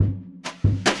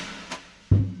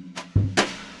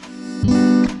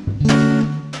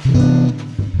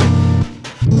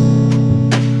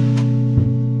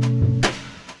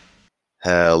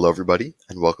Hello, everybody,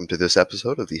 and welcome to this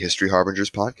episode of the History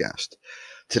Harbingers podcast.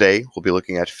 Today, we'll be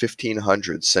looking at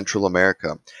 1500s Central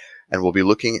America, and we'll be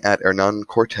looking at Hernan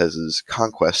Cortez's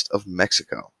conquest of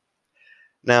Mexico.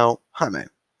 Now, Jaime,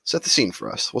 set the scene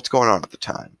for us. What's going on at the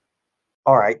time?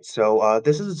 All right, so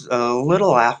this is a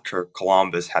little after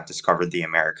Columbus had discovered the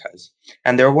Americas,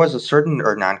 and there was a certain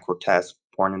Hernan Cortez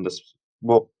born in this.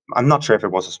 Well, I'm not sure if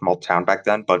it was a small town back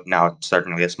then, but now it's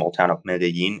certainly a small town of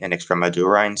Medellin in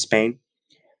Extremadura in Spain.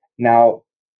 Now,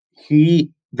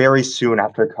 he very soon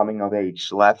after coming of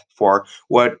age left for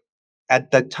what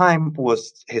at that time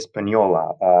was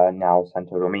Hispaniola, now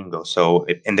Santo Domingo, so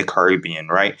in the Caribbean,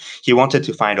 right? He wanted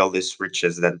to find all these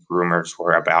riches that rumors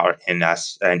were about in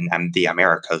us and the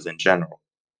Americas in general.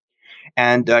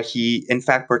 And he, in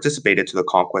fact, participated to the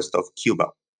conquest of Cuba.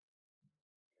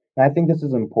 And I think this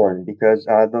is important because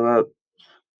the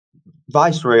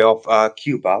viceroy of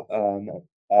Cuba,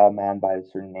 a man by the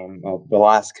surname of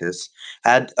Velasquez,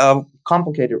 had a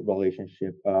complicated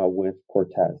relationship with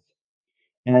Cortez.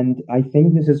 And I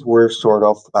think this is where sort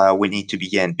of we need to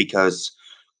begin because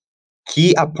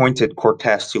he appointed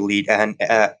Cortez to lead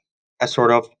a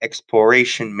sort of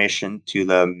exploration mission to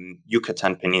the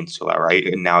Yucatan Peninsula, right,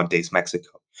 in nowadays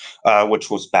Mexico,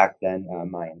 which was back then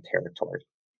Mayan territory.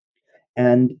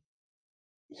 And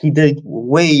he did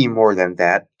way more than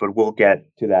that, but we'll get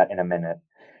to that in a minute.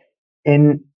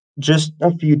 In just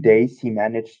a few days, he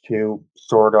managed to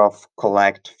sort of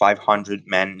collect 500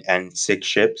 men and 6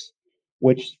 ships,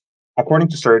 which, according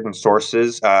to certain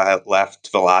sources,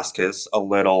 left Velasquez a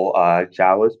little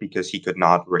jealous because he could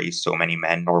not raise so many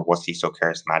men, nor was he so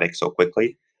charismatic so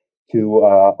quickly. To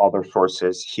other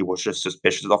sources, he was just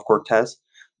suspicious of Cortez.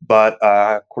 But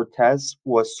Cortez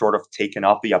was sort of taken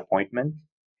off the appointment,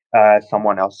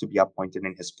 someone else to be appointed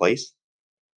in his place.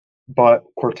 But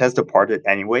Cortez departed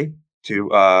anyway to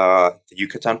the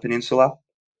Yucatan Peninsula,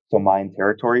 so Mayan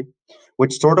territory,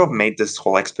 which sort of made this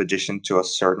whole expedition to a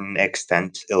certain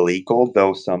extent illegal,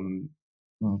 though some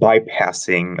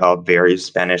bypassing of various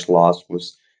Spanish laws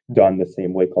was done the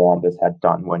same way Columbus had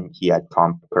done when he had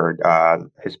conquered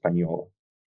Hispaniola.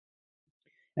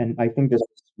 And I think this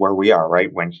is where we are,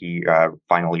 right? When he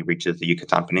finally reaches the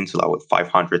Yucatan Peninsula with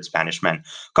 500 Spanish men,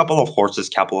 a couple of horses,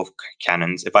 couple of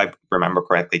cannons, if I remember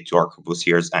correctly, 2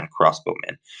 arquebusiers and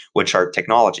crossbowmen, which are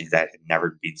technologies that had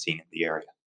never been seen in the area.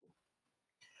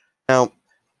 Now,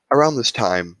 around this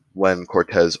time, when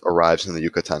Cortez arrives in the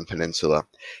Yucatan Peninsula,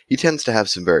 he tends to have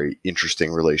some very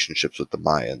interesting relationships with the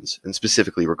Mayans, and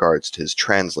specifically regards to his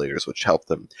translators, which helped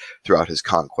them throughout his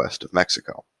conquest of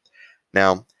Mexico.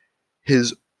 Now,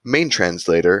 his main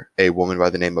translator, a woman by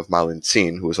the name of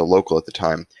Malintzin, who was a local at the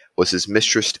time, was his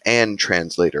mistress and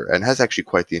translator, and has actually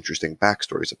quite the interesting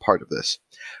backstory as a part of this.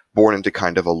 Born into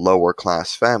kind of a lower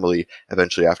class family,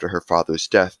 eventually after her father's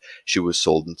death, she was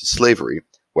sold into slavery,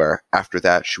 where after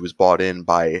that she was bought in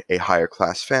by a higher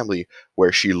class family,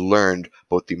 where she learned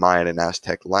both the Mayan and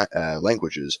Aztec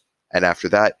languages. And after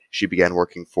that, she began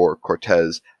working for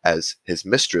Cortez as his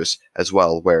mistress as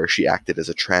well, where she acted as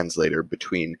a translator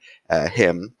between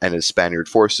him and his Spaniard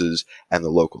forces and the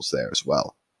locals there as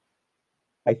well.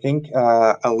 I think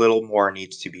a little more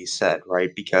needs to be said, right?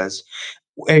 Because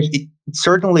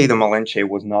certainly the Malinche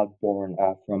was not born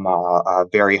from a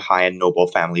very high and noble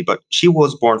family, but she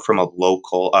was born from a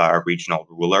local regional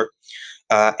ruler.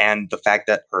 And the fact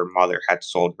that her mother had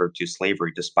sold her to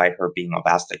slavery despite her being of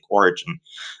Aztec origin,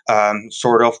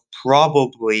 sort of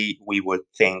probably we would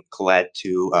think led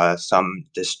to some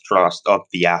distrust of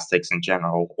the Aztecs in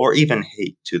general, or even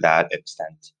hate to that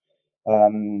extent.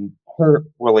 Her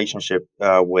relationship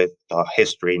with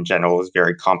history in general is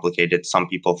very complicated. Some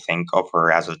people think of her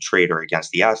as a traitor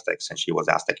against the Aztecs, since she was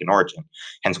Aztec in origin,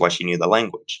 hence why she knew the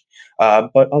language.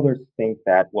 But others think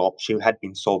that, well, she had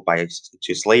been sold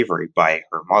to slavery by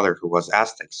her mother, who was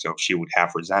Aztec, so she would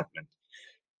have resentment.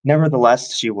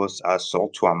 Nevertheless, she was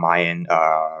sold to a Mayan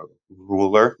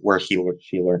ruler where she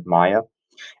learned Maya.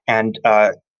 And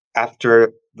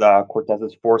after the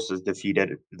Cortez's forces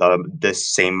defeated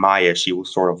this same Maya, she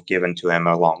was sort of given to him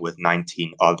along with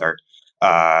 19 other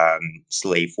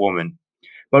slave women.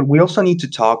 But we also need to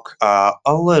talk a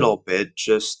little bit,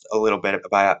 just a little bit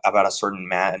about a certain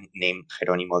man named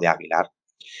Jerónimo de Aguilar.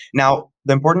 Now,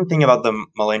 the important thing about the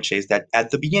Malinche is that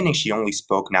at the beginning she only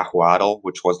spoke Nahuatl,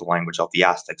 which was the language of the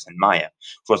Aztecs, and Maya,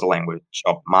 which was the language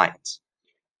of Mayans.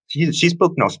 She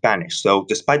spoke no Spanish, so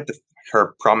despite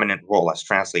her prominent role as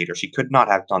translator, she could not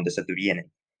have done this at the beginning.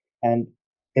 And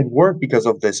it worked because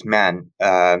of this man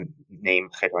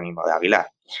named Jerónimo de Aguilar.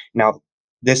 Now,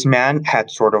 This man had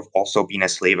sort of also been a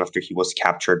slave after he was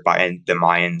captured by the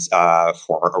Mayans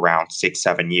for around 6,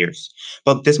 7 years.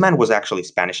 But this man was actually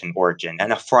Spanish in origin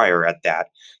and a friar at that.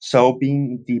 So,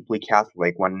 being deeply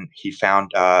Catholic, when he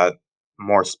found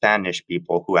more Spanish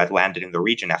people who had landed in the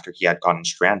region after he had gotten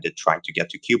stranded trying to get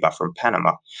to Cuba from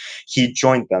Panama, he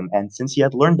joined them. And since he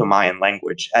had learned the Mayan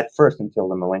language, at first until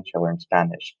the Malinche learned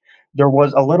Spanish, there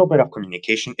was a little bit of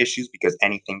communication issues because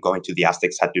anything going to the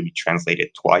Aztecs had to be translated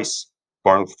twice,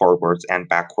 both forwards and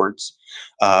backwards.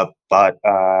 But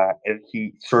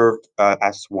he served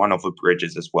as one of the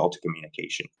bridges as well to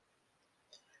communication.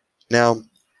 Now,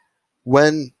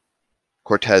 when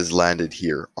Cortez landed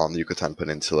here on the Yucatan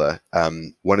Peninsula,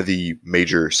 one of the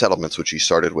major settlements which he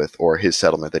started with, or his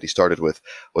settlement that he started with,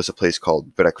 was a place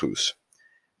called Veracruz.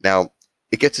 Now,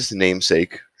 it gets its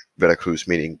namesake, Veracruz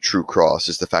meaning True Cross,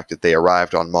 is the fact that they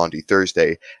arrived on Maundy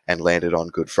Thursday and landed on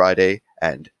Good Friday,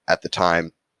 and at the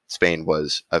time, Spain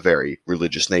was a very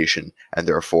religious nation, and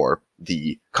therefore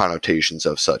the connotations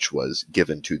of such was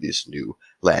given to this new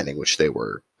landing which they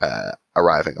were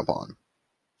arriving upon.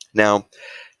 Now,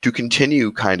 to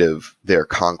continue kind of their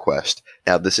conquest,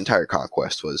 now this entire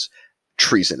conquest was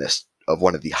treasonous of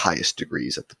one of the highest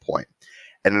degrees at the point.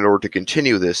 And in order to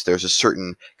continue this, there's a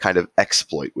certain kind of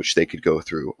exploit which they could go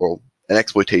through, or an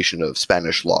exploitation of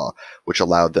Spanish law, which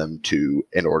allowed them to,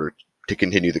 in order to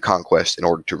continue the conquest, in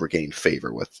order to regain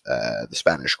favor with the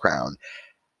Spanish crown.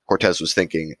 Cortez was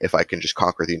thinking, if I can just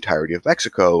conquer the entirety of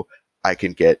Mexico, I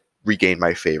can regain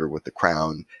my favor with the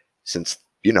crown, since,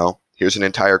 here's an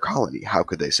entire colony. How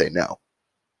could they say no?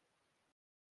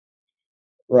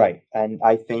 Right, and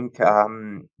I think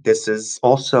this is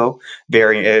also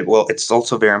very well. It's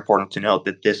also very important to note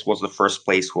that this was the first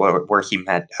place where he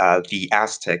met the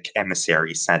Aztec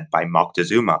emissary sent by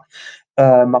Moctezuma.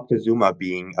 Moctezuma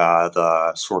being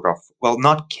the sort of, well,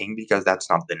 not king because that's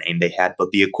not the name they had,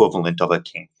 but the equivalent of a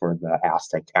king for the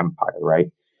Aztec Empire, right?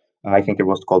 I think it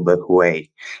was called the Hue,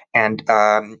 and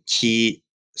he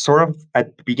sort of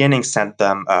at the beginning sent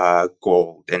them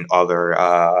gold and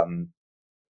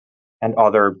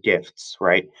other gifts,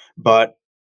 right? But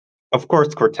of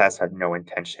course, Cortez had no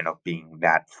intention of being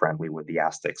that friendly with the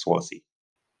Aztecs, was he?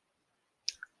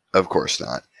 Of course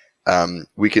not.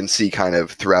 We can see kind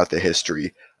of throughout the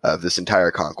history of this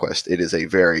entire conquest, it is a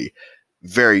very,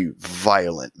 very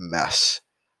violent mess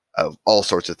of all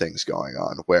sorts of things going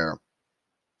on. Where,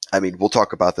 I mean, we'll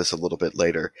talk about this a little bit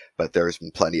later, but there's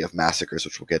been plenty of massacres,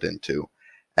 which we'll get into.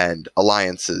 And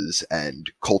alliances and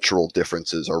cultural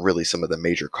differences are really some of the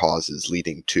major causes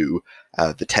leading to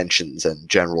the tensions and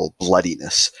general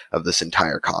bloodiness of this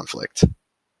entire conflict.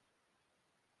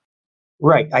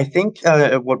 Right. I think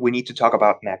what we need to talk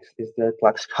about next is the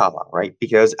Tlaxcala, right?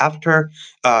 Because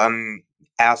um,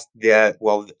 after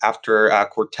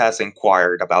Cortez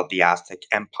inquired about the Aztec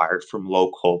Empire from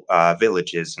local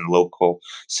villages and local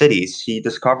cities, he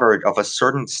discovered of a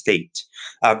certain state,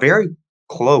 very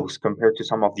close compared to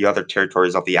some of the other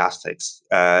territories of the Aztecs,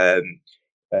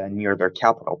 near their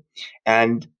capital.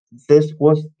 And this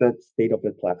was the state of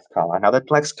the Tlaxcala. Now, the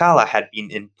Tlaxcala had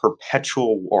been in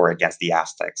perpetual war against the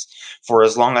Aztecs for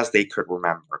as long as they could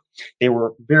remember. They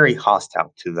were very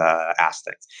hostile to the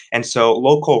Aztecs. And so,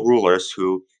 local rulers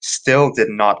who still did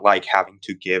not like having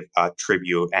to give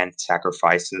tribute and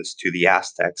sacrifices to the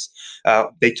Aztecs,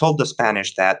 they told the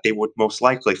Spanish that they would most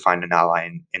likely find an ally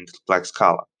in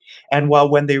Tlaxcala. And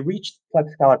while when they reached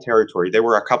Tlaxcala territory, there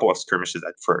were a couple of skirmishes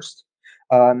at first.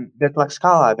 The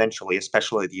Tlaxcala eventually,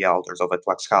 especially the elders of the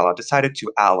Tlaxcala, decided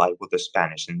to ally with the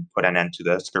Spanish and put an end to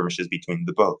the skirmishes between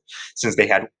the both, since they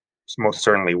had most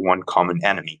certainly one common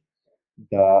enemy,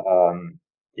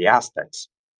 the Aztecs.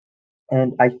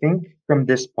 And I think from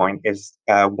this point is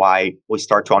why we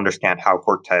start to understand how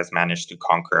Cortez managed to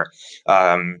conquer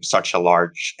such a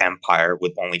large empire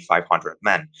with only 500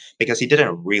 men, because he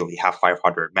didn't really have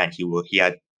 500 men. He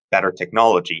had better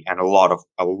technology and a lot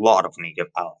of native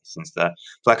allies. Since the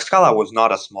Tlaxcala was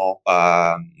not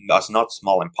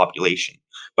small in population,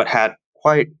 but had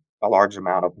quite a large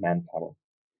amount of manpower.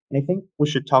 And I think we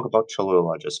should talk about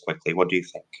Cholula just quickly. What do you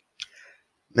think?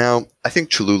 Now, I think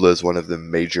Cholula is one of the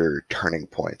major turning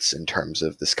points in terms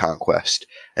of this conquest,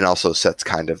 and also sets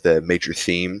kind of the major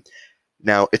theme.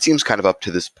 Now, it seems kind of up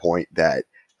to this point that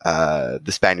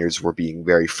the Spaniards were being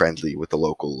very friendly with the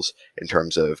locals in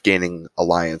terms of gaining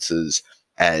alliances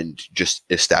and just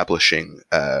establishing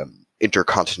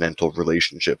intercontinental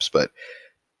relationships. But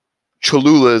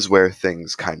Cholula is where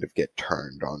things kind of get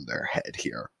turned on their head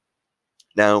here.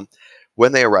 Now,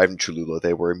 when they arrived in Cholula,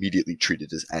 they were immediately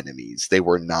treated as enemies. They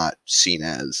were not seen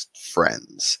as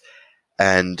friends.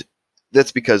 And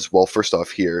That's because, well, first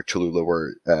off, here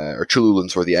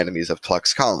Cholulans were the enemies of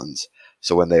Tlaxcalans.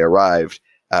 So when they arrived,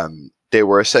 they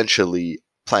were essentially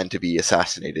planned to be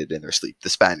assassinated in their sleep. The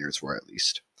Spaniards were, at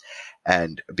least.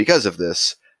 And because of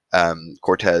this,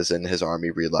 Cortez and his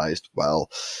army realized, well,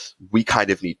 we kind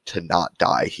of need to not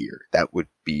die here. That would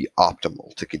be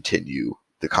optimal to continue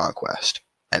the conquest.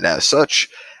 And as such,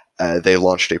 they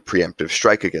launched a preemptive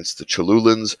strike against the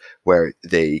Cholulans, where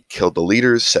they killed the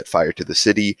leaders, set fire to the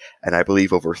city, and I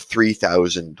believe over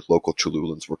 3,000 local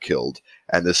Cholulans were killed.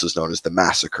 And this is known as the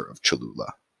Massacre of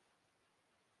Cholula.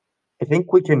 I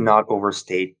think we cannot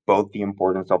overstate both the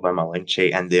importance of the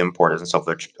Malinche and the importance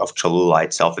of Cholula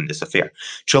itself in this affair.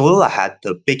 Cholula had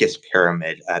the biggest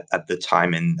pyramid at the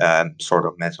time in sort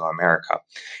of Mesoamerica,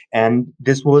 and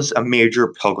this was a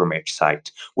major pilgrimage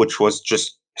site, which was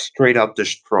just straight up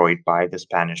destroyed by the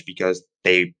Spanish because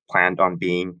they planned on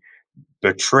being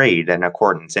betrayed in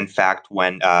accordance. In fact,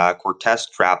 when Cortes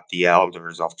trapped the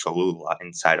elders of Cholula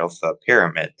inside of the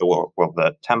pyramid, well,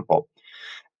 the temple,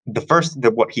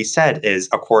 what he said is,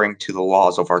 according to the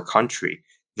laws of our country,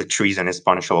 the treason is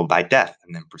punishable by death,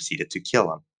 and then proceeded to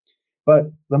kill him. But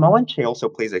the Malinche also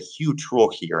plays a huge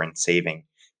role here in saving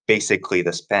basically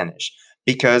the Spanish,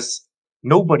 because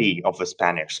nobody of the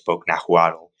Spanish spoke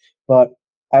Nahuatl. But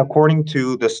according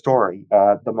to the story,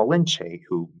 the Malinche,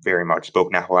 who very much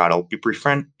spoke Nahuatl,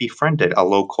 befriended a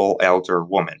local elder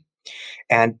woman.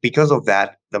 And because of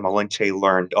that, the Malinche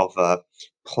learned of a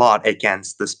plot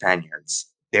against the Spaniards,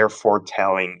 therefore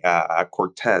telling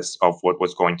Cortes of what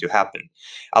was going to happen,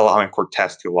 allowing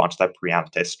Cortes to launch that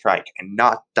preemptive strike and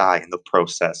not die in the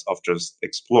process of just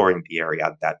exploring the area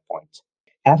at that point.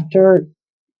 After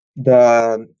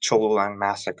the Cholulan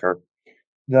massacre,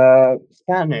 the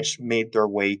Spanish made their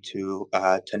way to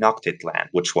Tenochtitlan,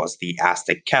 which was the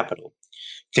Aztec capital,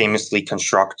 famously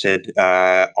constructed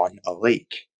on a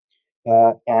lake.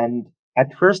 And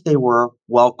at first, they were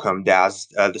welcomed as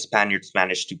the Spaniards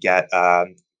managed to get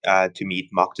to meet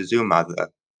Moctezuma, the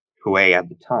Huey at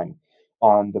the time,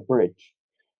 on the bridge.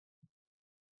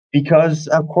 Because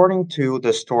according to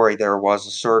the story, there was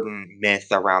a certain myth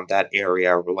around that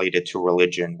area related to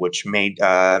religion, which made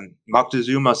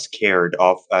Moctezuma scared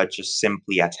of just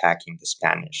simply attacking the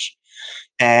Spanish.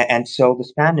 And so the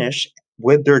Spanish,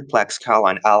 with their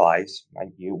Tlaxcalan allies,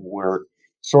 mind you, were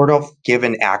sort of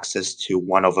given access to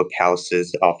one of the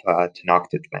palaces of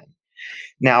Tenochtitlan.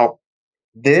 Now,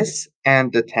 this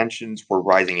and the tensions were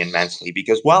rising immensely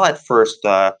because while at first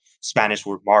the Spanish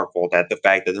were marveled at the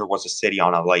fact that there was a city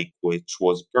on a lake which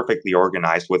was perfectly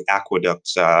organized with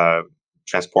aqueducts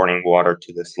transporting water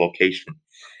to this location,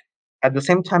 at the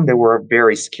same time, they were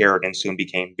very scared and soon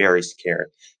became very scared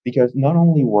because not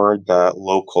only were the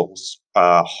locals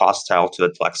hostile to the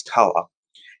Tlaxcala,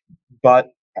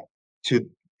 but to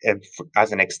if,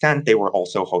 as an extent, they were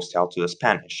also hostile to the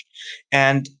Spanish.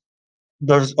 And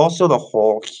there's also the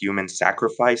whole human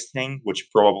sacrifice thing, which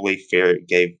probably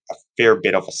gave a fair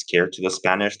bit of a scare to the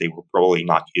Spanish. They were probably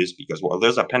not used because, well,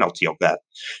 there's a penalty of that,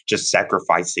 just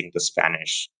sacrificing the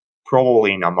Spanish,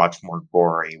 probably in a much more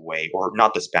gory way, or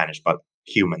not the Spanish, but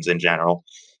humans in general,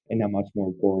 in a much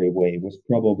more gory way, was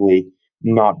probably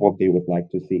not what they would like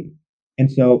to see.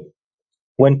 And so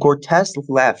when Cortes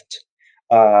left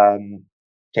um,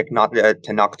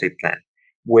 Tenochtitlan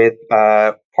with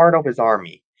part of his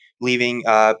army, leaving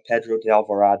Pedro de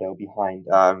Alvarado behind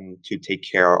to take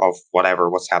care of whatever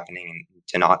was happening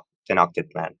in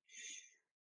Tenochtitlan,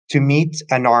 to meet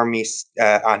an army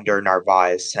under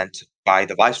Narvaez sent by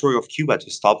the Viceroy of Cuba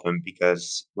to stop him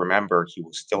because, remember, he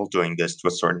was still doing this to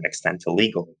a certain extent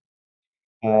illegally.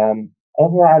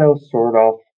 Alvarado sort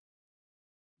of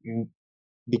mm,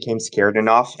 became scared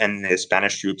enough, and the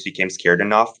Spanish troops became scared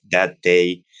enough that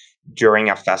during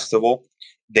a festival,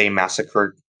 they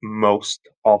massacred most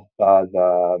of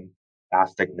the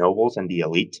Aztec nobles and the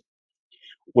elite,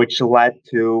 which led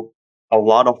to a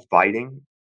lot of fighting.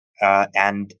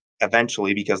 And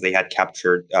eventually, because they had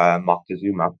captured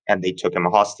Moctezuma and they took him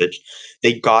hostage,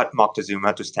 they got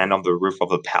Moctezuma to stand on the roof of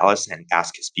the palace and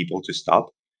ask his people to stop,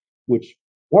 which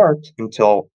worked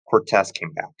until Cortes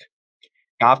came back.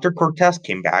 After Cortes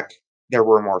came back, there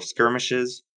were more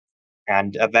skirmishes,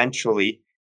 and eventually,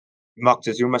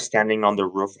 Moctezuma standing on the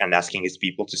roof and asking his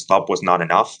people to stop was not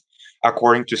enough.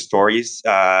 According to stories,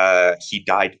 he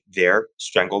died there,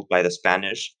 strangled by the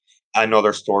Spanish.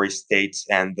 Another story states,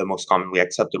 and the most commonly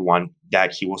accepted one,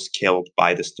 that he was killed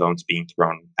by the stones being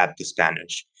thrown at the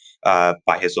Spanish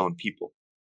by his own people.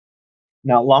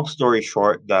 Now, long story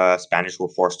short, the Spanish were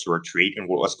forced to retreat in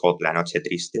what was called La Noche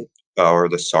Triste, or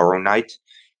the Sorrow Night,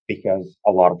 because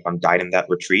a lot of them died in that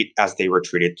retreat as they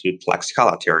retreated to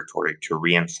Tlaxcala territory to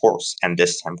reinforce and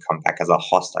this time come back as a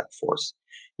hostile force.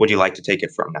 Would you like to take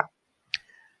it from now?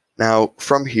 Now,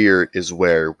 from here is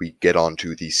where we get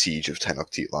onto the Siege of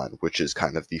Tenochtitlan, which is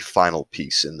kind of the final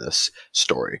piece in this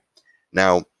story.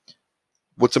 Now,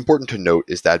 what's important to note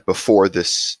is that before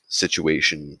this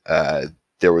situation,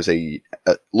 there was a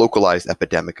localized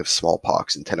epidemic of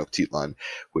smallpox in Tenochtitlan,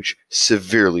 which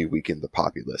severely weakened the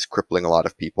populace, crippling a lot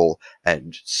of people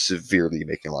and severely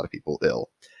making a lot of people ill.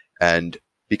 And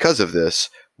because of this,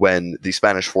 when the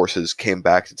Spanish forces came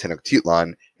back to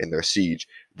Tenochtitlan in their siege,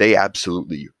 they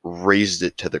absolutely razed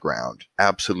it to the ground,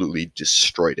 absolutely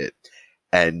destroyed it.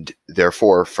 And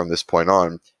therefore, from this point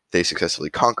on, they successfully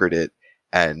conquered it.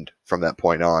 And from that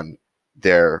point on,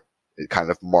 there it kind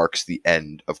of marks the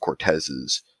end of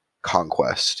Cortez's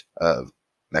conquest of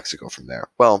Mexico from there.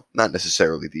 Well, not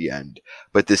necessarily the end,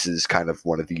 but this is kind of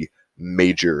one of the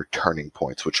major turning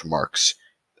points, which marks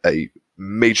a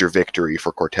major victory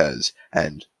for Cortez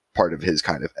and part of his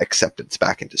kind of acceptance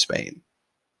back into Spain.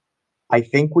 I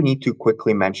think we need to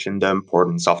quickly mention the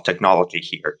importance of technology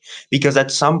here, because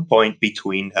at some point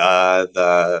between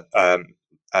the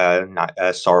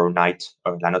Sorrow Night,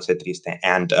 or La Noche Triste,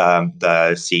 and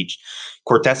the siege,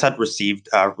 Cortes had received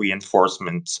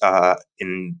reinforcements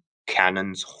in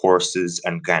cannons, horses,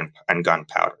 and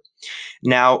gunpowder.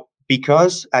 Now,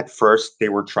 because at first they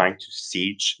were trying to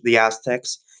siege the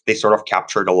Aztecs, they sort of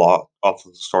captured a lot of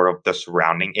sort of the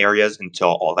surrounding areas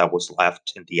until all that was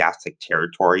left in the Aztec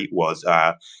territory was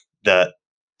the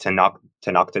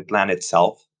Tenochtitlan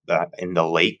itself in the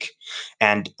lake.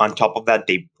 And on top of that,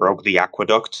 they broke the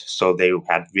aqueduct, so they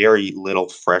had very little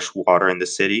fresh water in the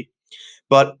city.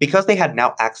 But because they had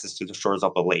now access to the shores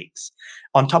of the lakes,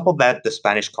 on top of that, the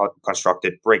Spanish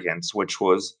constructed brigands, which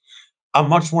was a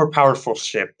much more powerful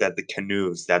ship than the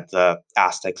canoes that the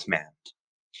Aztecs manned.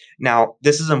 Now,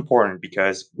 this is important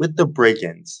because with the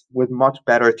brigands, with much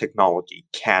better technology,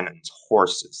 cannons,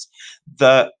 horses,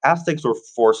 the Aztecs were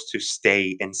forced to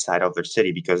stay inside of their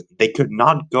city because they could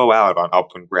not go out on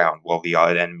open ground while the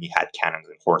enemy had cannons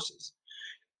and horses.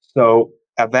 So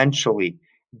eventually,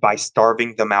 by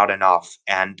starving them out enough,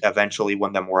 and eventually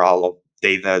when the morale of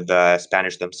the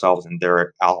Spanish themselves and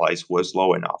their allies was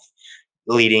low enough,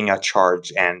 leading a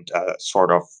charge and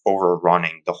sort of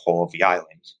overrunning the whole of the island.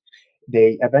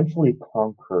 They eventually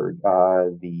conquered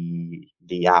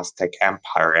the Aztec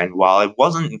Empire, and while it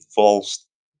wasn't in full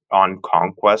on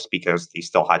conquest because they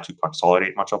still had to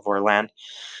consolidate much of their land,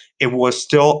 it was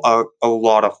still a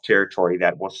lot of territory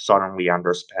that was suddenly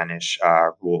under Spanish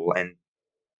rule. And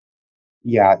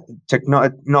yeah,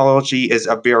 technology is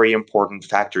a very important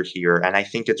factor here, and I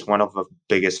think it's one of the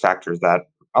biggest factors that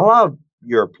allowed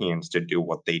Europeans to do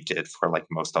what they did for like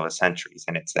most of the centuries,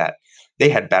 and it's that they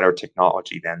had better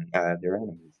technology than their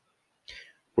enemies.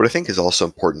 What I think is also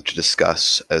important to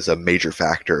discuss as a major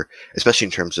factor, especially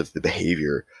in terms of the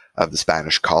behavior of the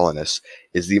Spanish colonists,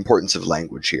 is the importance of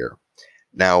language here.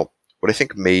 Now, what I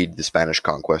think made the Spanish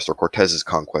conquest, or Cortez's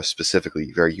conquest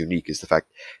specifically, very unique is the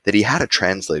fact that he had a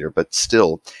translator, but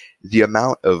still, the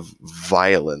amount of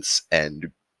violence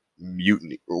and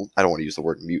mutiny, well, I don't want to use the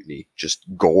word mutiny, just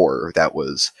gore that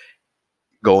was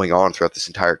going on throughout this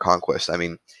entire conquest. I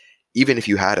mean, even if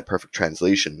you had a perfect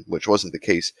translation, which wasn't the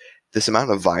case, this amount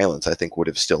of violence, I think, would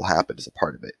have still happened as a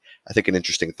part of it. I think an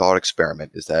interesting thought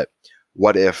experiment is that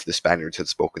what if the Spaniards had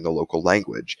spoken the local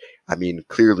language? I mean,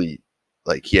 clearly,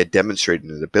 like, he had demonstrated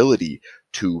an ability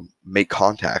to make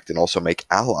contact and also make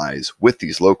allies with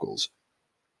these locals.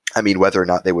 I mean, whether or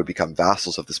not they would become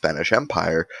vassals of the Spanish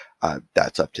Empire,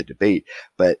 that's up to debate.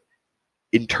 But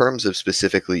in terms of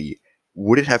specifically,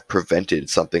 would it have prevented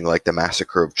something like the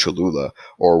massacre of Cholula,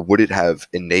 or would it have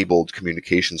enabled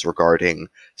communications regarding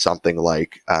something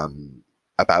like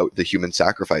about the human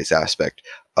sacrifice aspect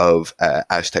of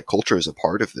Aztec culture as a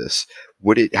part of this?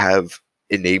 Would it have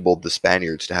enabled the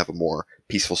Spaniards to have a more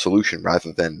peaceful solution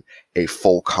rather than a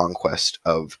full conquest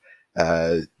of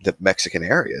the Mexican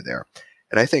area there?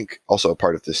 And I think also a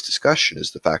part of this discussion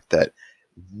is the fact that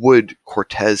would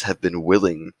Cortez have been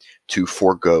willing to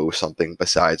forego something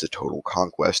besides a total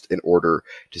conquest in order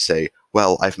to say,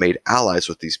 well, I've made allies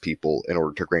with these people in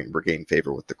order to regain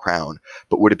favor with the crown,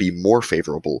 but would it be more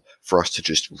favorable for us to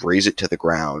just raze it to the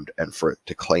ground and for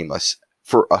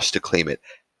us to claim it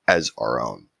as our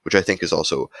own, which I think is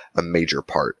also a major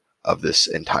part of this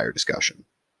entire discussion.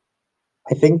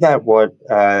 I think that what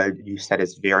you said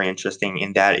is very interesting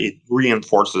in that it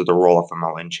reinforces the role of a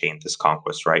Malinche in this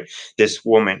conquest, right? This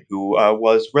woman who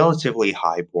was relatively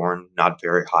highborn, not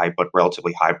very high, but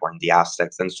relatively highborn, the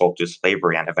Aztecs, then sold to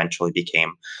slavery and eventually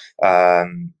became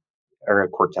um,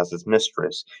 Cortez's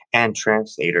mistress and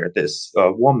translator. This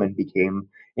woman became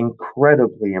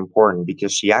incredibly important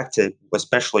because she acted,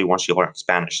 especially once she learned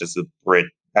Spanish,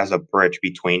 as a bridge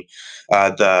between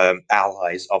the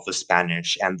allies of the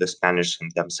Spanish and the Spanish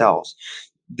themselves.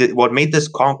 What made this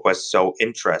conquest so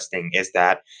interesting is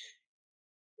that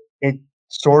it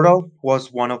sort of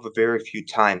was one of the very few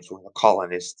times where the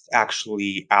colonists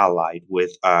actually allied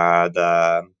with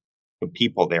the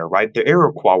people there, right? The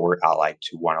Iroquois were allied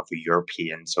to one of the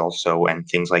Europeans also, and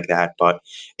things like that, but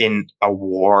in a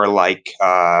warlike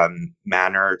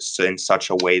manner, in such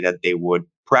a way that they would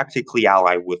practically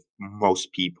ally with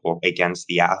most people against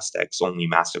the Aztecs, only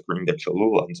massacring the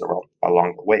Cholulans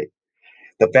along the way.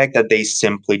 The fact that they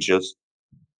simply just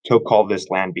took all this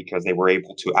land because they were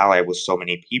able to ally with so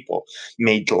many people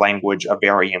made language a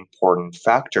very important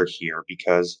factor here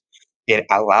because it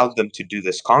allowed them to do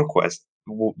this conquest.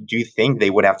 Do you think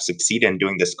they would have succeeded in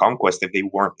doing this conquest if they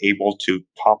weren't able to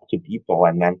talk to people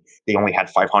and then they only had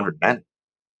 500 men?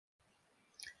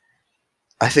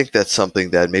 I think that's something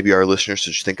that maybe our listeners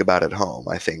should think about at home.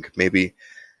 I think maybe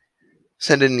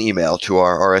send an email to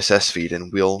our RSS feed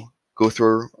and we'll go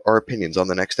through our opinions on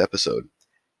the next episode.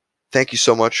 Thank you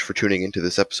so much for tuning into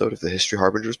this episode of the History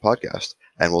Harbingers podcast,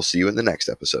 and we'll see you in the next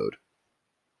episode.